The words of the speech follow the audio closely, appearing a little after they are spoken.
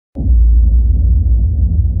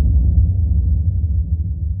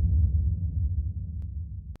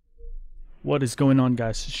What is going on,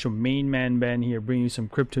 guys? It's your main man Ben here, bringing you some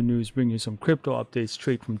crypto news, bringing you some crypto updates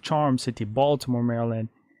straight from Charm City, Baltimore, Maryland.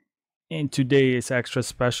 And today is extra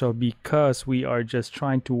special because we are just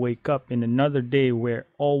trying to wake up in another day where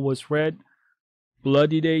all was red.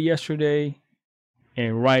 Bloody day yesterday,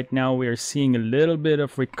 and right now we are seeing a little bit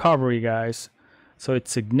of recovery, guys. So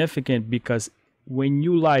it's significant because when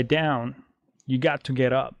you lie down, you got to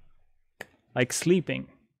get up, like sleeping.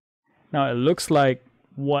 Now it looks like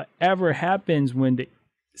whatever happens when the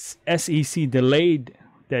SEC delayed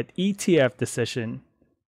that ETF decision,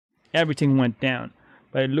 everything went down.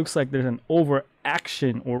 But it looks like there's an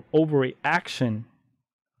overaction or overreaction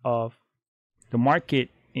of the market,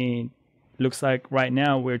 and it looks like right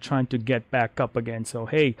now we're trying to get back up again. So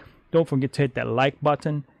hey, don't forget to hit that like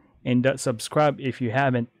button and subscribe if you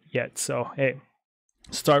haven't yet. So hey,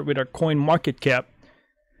 start with our coin market cap.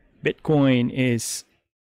 Bitcoin is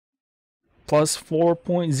plus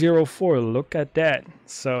 4.04. Look at that.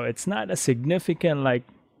 So it's not a significant, like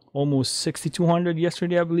almost 6,200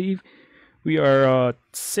 yesterday, I believe. We are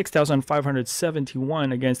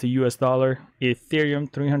 6,571 against the US dollar.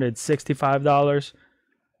 Ethereum $365.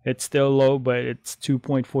 It's still low, but it's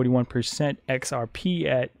 2.41%. XRP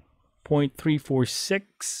at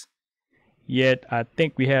 0.346. Yet I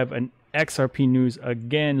think we have an XRP news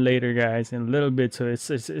again later, guys, in a little bit. So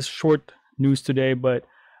it's short news today, but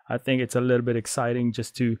I think it's a little bit exciting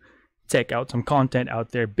just to check out some content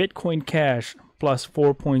out there. Bitcoin Cash plus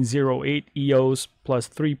 4.08, EOS plus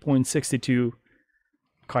 3.62,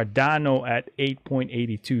 Cardano at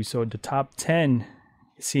 8.82. So the top 10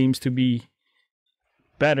 seems to be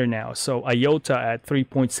better now. So IOTA at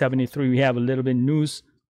 3.73. We have a little bit news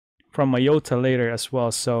from IOTA later as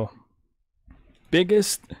well. So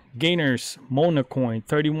biggest gainers, Monacoin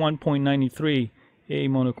 31.93, a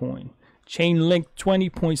Monacoin. Chainlink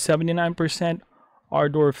 20.79%,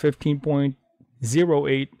 Ardor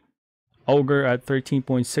 15.08, Ogre at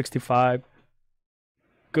 13.65.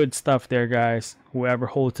 Good stuff there, guys. Whoever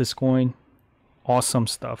holds this coin, awesome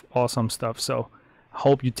stuff, awesome stuff. So I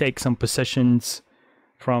hope you take some positions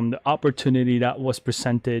from the opportunity that was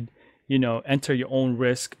presented. You know, enter your own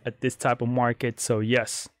risk at this type of market. So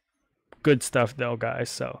yes, good stuff though, guys.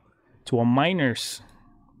 So to our miners,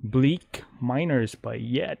 bleak miners, but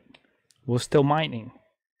yet we're still mining.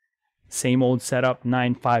 Same old setup,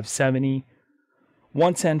 9570,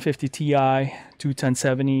 11050 Ti,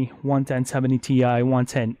 21070, 11070 Ti,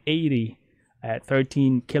 11080 at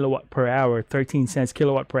 13 kilowatt per hour, 13 cents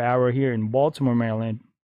kilowatt per hour here in Baltimore, Maryland.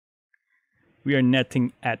 We are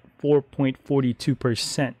netting at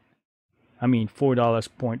 4.42%. I mean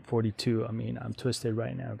 $4.42. I mean, I'm twisted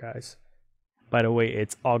right now, guys. By the way,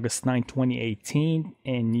 it's August 9, 2018,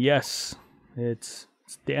 and yes, it's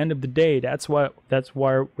the end of the day. That's where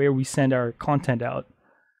we send our content out.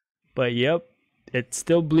 But yep, it's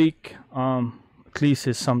still bleak. At least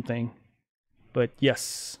it's something. But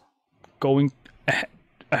yes, going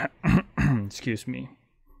excuse me.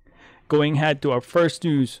 Going ahead to our first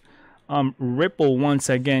news. Ripple once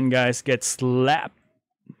again, guys, gets slapped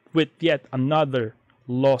with yet another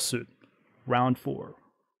lawsuit, round 4.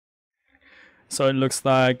 So it looks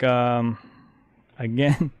like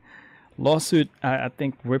again, lawsuit. I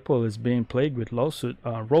think Ripple is being plagued with lawsuit.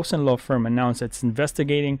 Rosen law firm announced it's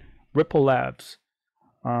investigating Ripple Labs.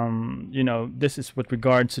 You know, this is with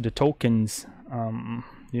regards to the tokens,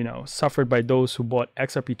 you know, suffered by those who bought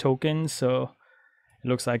XRP tokens. So it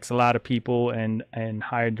looks like it's a lot of people and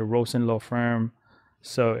hired the Rosen law firm.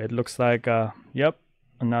 So it looks like, yep,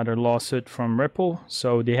 another lawsuit from Ripple.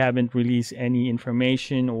 So they haven't released any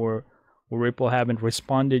information, or Ripple haven't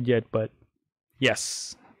responded yet, but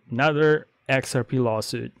yes, another XRP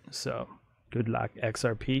lawsuit. So good luck,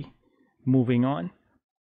 XRP. Moving on.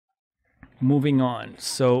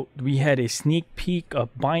 So we had a sneak peek of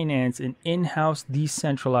Binance, an in-house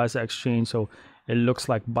decentralized exchange. So it looks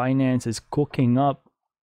like Binance is cooking up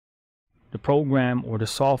the program or the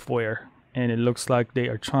software, and it looks like they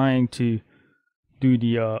are trying to do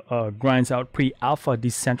the grinds out pre-alpha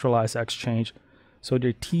decentralized exchange. So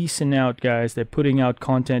they're teasing out, guys. They're putting out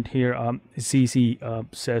content here. CZ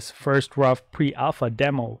says first rough pre-alpha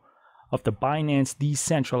demo of the Binance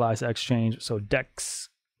decentralized exchange. So DEX,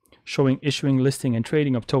 showing issuing, listing, and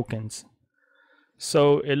trading of tokens.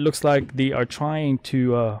 So it looks like they are trying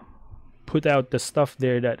to put out the stuff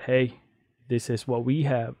there that, hey, this is what we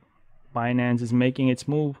have. Binance is making its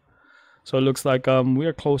move. So it looks like we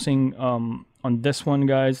are closing on this one,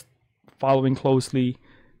 guys, following closely,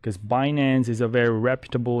 because Binance is a very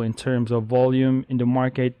reputable in terms of volume in the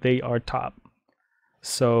market. They are top.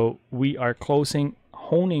 So we are closing,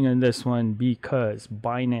 honing on this one because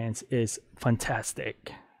Binance is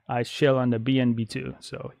fantastic. I shell on the BNB too.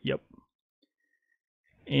 So yep.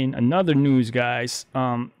 In another news, guys,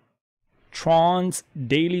 Tron's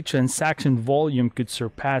daily transaction volume could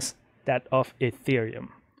surpass that of Ethereum.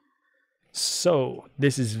 So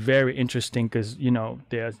this is very interesting because, you know,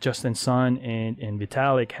 there's Justin Sun and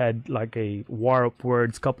Vitalik had like a war of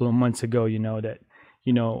words a couple of months ago, you know, that,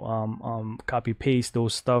 you know, copy paste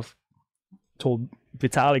those stuff.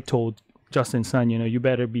 Vitalik told Justin Sun, you know, you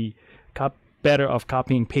better be better of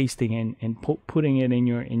copying pasting and putting it in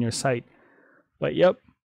your site. But yep,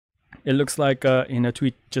 it looks like in a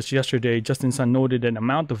tweet just yesterday, Justin Sun noted an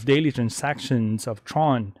amount of daily transactions of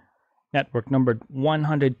Tron network numbered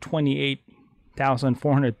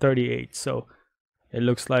 128,438. So it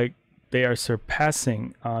looks like they are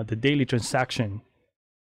surpassing the daily transaction.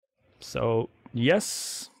 So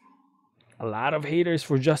yes, a lot of haters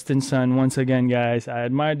for Justin Sun once again, guys. I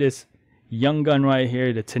admire this young gun right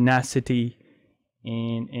here, the tenacity,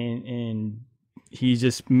 and he's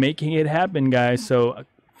just making it happen, guys. So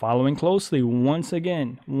following closely once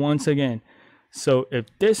again. So if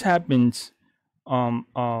this happens, how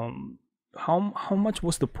much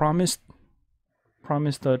was the promised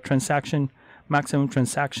transaction, maximum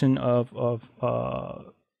transaction of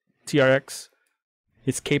TRX?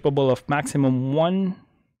 It's capable of maximum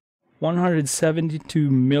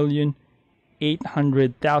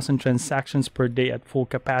 172,800,000 transactions per day at full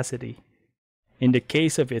capacity. In the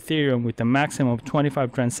case of Ethereum, with a maximum of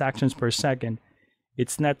 25 transactions per second,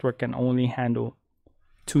 its network can only handle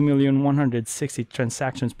 2,160,000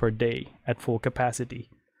 transactions per day at full capacity.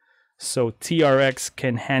 So TRX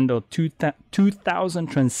can handle 2,000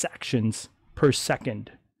 transactions per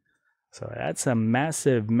second. So that's a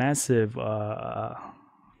massive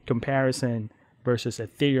comparison versus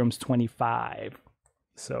Ethereum's 25.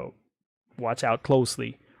 So watch out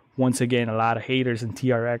closely. Once again, a lot of haters in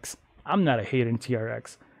TRX. I'm not a hater in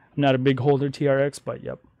TRX. I'm not a big holder TRX, but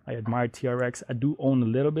yep, I admire TRX. I do own a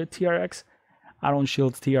little bit TRX. I don't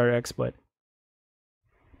shield TRX, but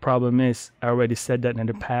problem is, I already said that in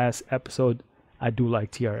the past episode, I do like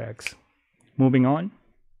TRX. Moving on.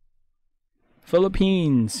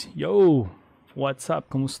 Philippines. Yo, what's up?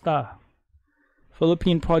 Kumusta?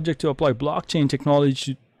 Philippine project to apply blockchain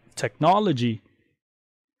technology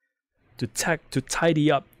to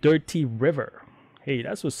tidy up dirty river. Hey,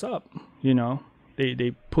 that's what's up. You know,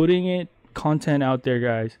 they putting it content out there,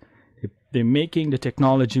 guys. They're making the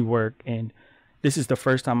technology work, and this is the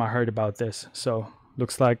first time I heard about this. So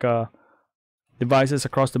looks like devices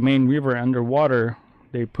across the main river underwater.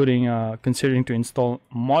 They're putting considering to install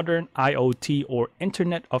modern IOT or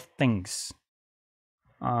Internet of Things.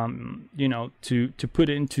 You know, to put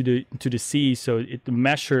it into the sea, so it to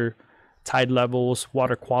measure tide levels,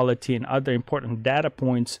 water quality, and other important data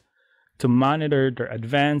points to monitor their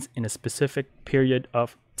advance in a specific period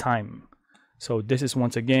of time. So this is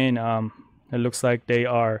once again, it looks like they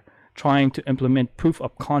are trying to implement proof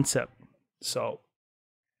of concept. So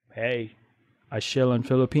hey, I shill in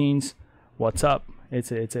Philippines. What's up?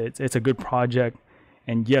 It's a good project.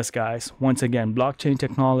 And yes, guys, once again, blockchain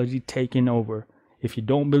technology taking over. If you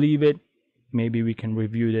don't believe it, maybe we can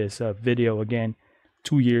review this video again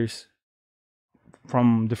 2 years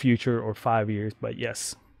from the future or 5 years. But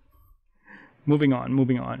yes, moving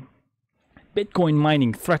on. Bitcoin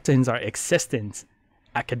mining threatens our existence,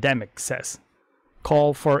 academic says.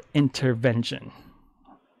 Call for intervention.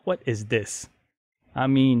 What is this? I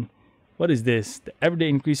mean, what is this? The everyday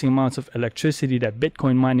increasing amounts of electricity that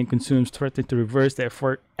Bitcoin mining consumes threaten to reverse the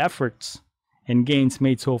efforts and gains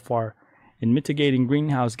made so far in mitigating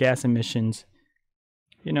greenhouse gas emissions.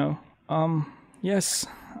 You know, yes,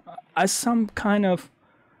 I some kind of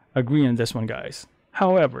agree on this one, guys.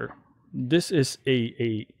 However, this is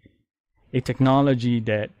a technology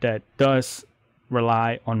that does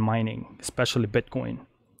rely on mining, especially Bitcoin.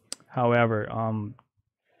 However,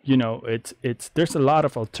 you know, there's a lot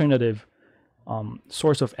of alternative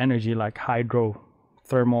source of energy like hydro,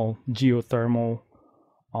 thermal, geothermal,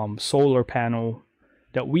 solar panel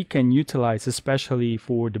that we can utilize, especially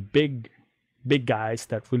for the big guys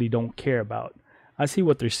that really don't care about. I see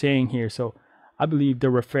what they're saying here, so I believe they're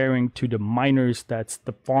referring to the miners that's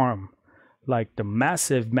the farm, like the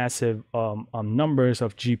massive numbers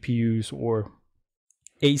of GPUs or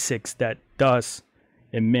ASICs that does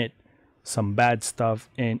emit some bad stuff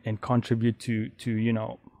and contribute to you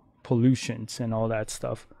know, pollutions and all that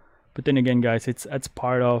stuff. But then again, guys, that's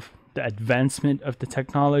part of the advancement of the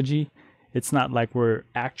technology. It's not like we're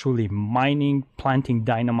actually mining, planting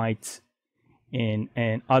dynamites and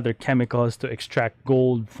other chemicals to extract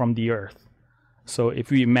gold from the earth. So if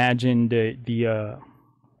we imagine the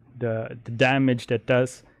damage that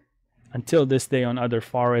does until this day on other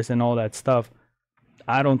forests and all that stuff.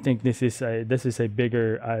 I don't think this is a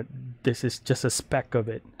bigger this is just a speck of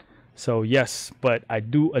it. So yes, but I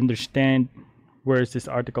do understand where is this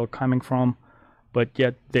article coming from, but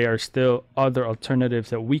yet there are still other alternatives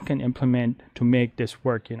that we can implement to make this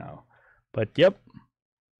work, you know. But yep.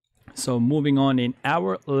 So moving on, in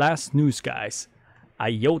our last news, guys,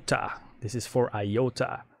 IOTA. This is for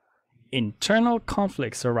IOTA. Internal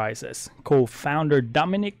conflicts arises. Co-founder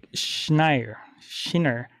Dominic Schneier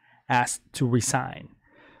asked to resign.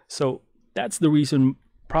 So that's the reason,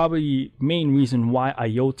 probably main reason why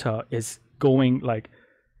IOTA is going, like,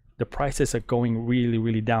 the prices are going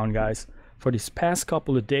really down, guys. For this past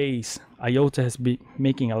couple of days, IOTA has been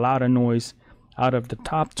making a lot of noise. Out of the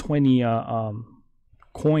top 20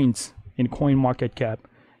 coins in coin market cap,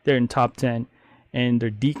 they're in top 10, and their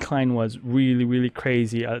decline was really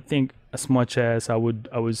crazy. I think as much as I would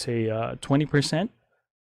say 20%.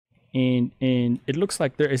 And it looks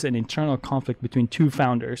like there is an internal conflict between two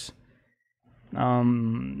founders.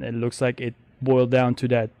 It looks like it boiled down to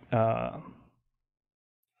that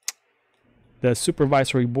the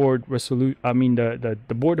supervisory board the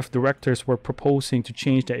board of directors were proposing to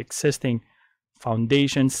change the existing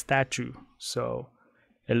foundation statute. So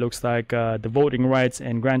it looks like the voting rights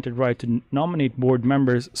and granted right to nominate board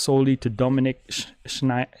members solely to Dominic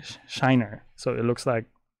Schneier. So it looks like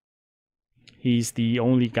he's the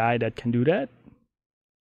only guy that can do that.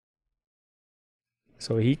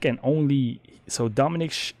 So he can only, so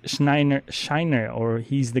Dominic Schneier, or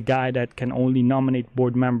he's the guy that can only nominate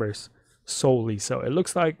board members solely. So it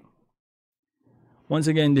looks like, once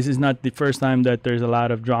again, this is not the first time that there's a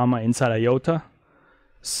lot of drama inside IOTA.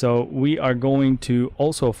 So we are going to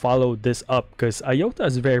also follow this up, because IOTA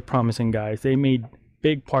is very promising, guys. They made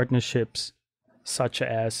big partnerships such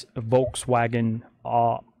as Volkswagen,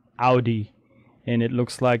 Audi, and it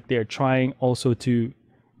looks like they're trying also to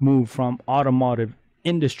move from automotive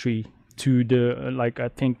industry to the I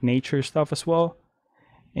think nature stuff as well,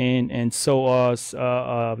 and so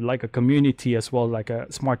like a community as well, like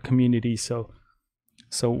a smart community. So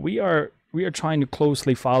we are trying to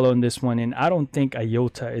closely follow on this one, and I don't think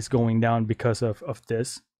IOTA is going down because of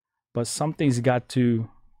this, but something's got to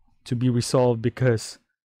be resolved, because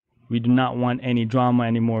we do not want any drama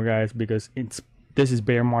anymore, guys, because this is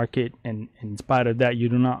bear market, and in spite of that, you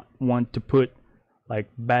do not want to put like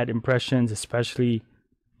bad impressions, especially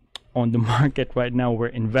on the market right now, where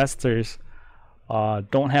investors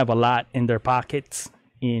don't have a lot in their pockets,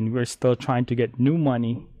 and we're still trying to get new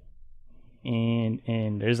money,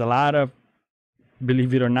 and there's a lot of,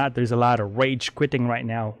 believe it or not, there's a lot of rage quitting right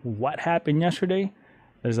now. What happened yesterday?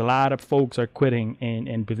 There's a lot of folks are quitting,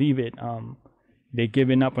 and believe it, they're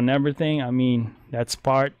giving up on everything. I mean, that's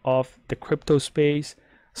part of the crypto space.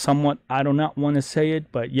 Somewhat, I do not want to say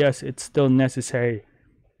it, but yes, it's still necessary.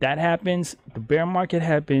 That happens, the bear market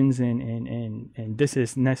happens, and this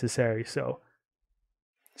is necessary. So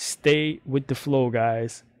stay with the flow,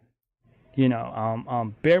 guys. You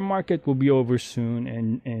know, bear market will be over soon,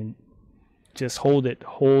 and just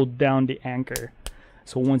hold down the anchor.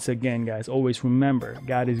 So once again, guys, always remember,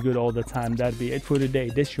 God is good all the time. That'd be it for today.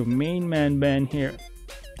 This your main man Ben here.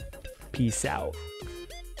 Peace out.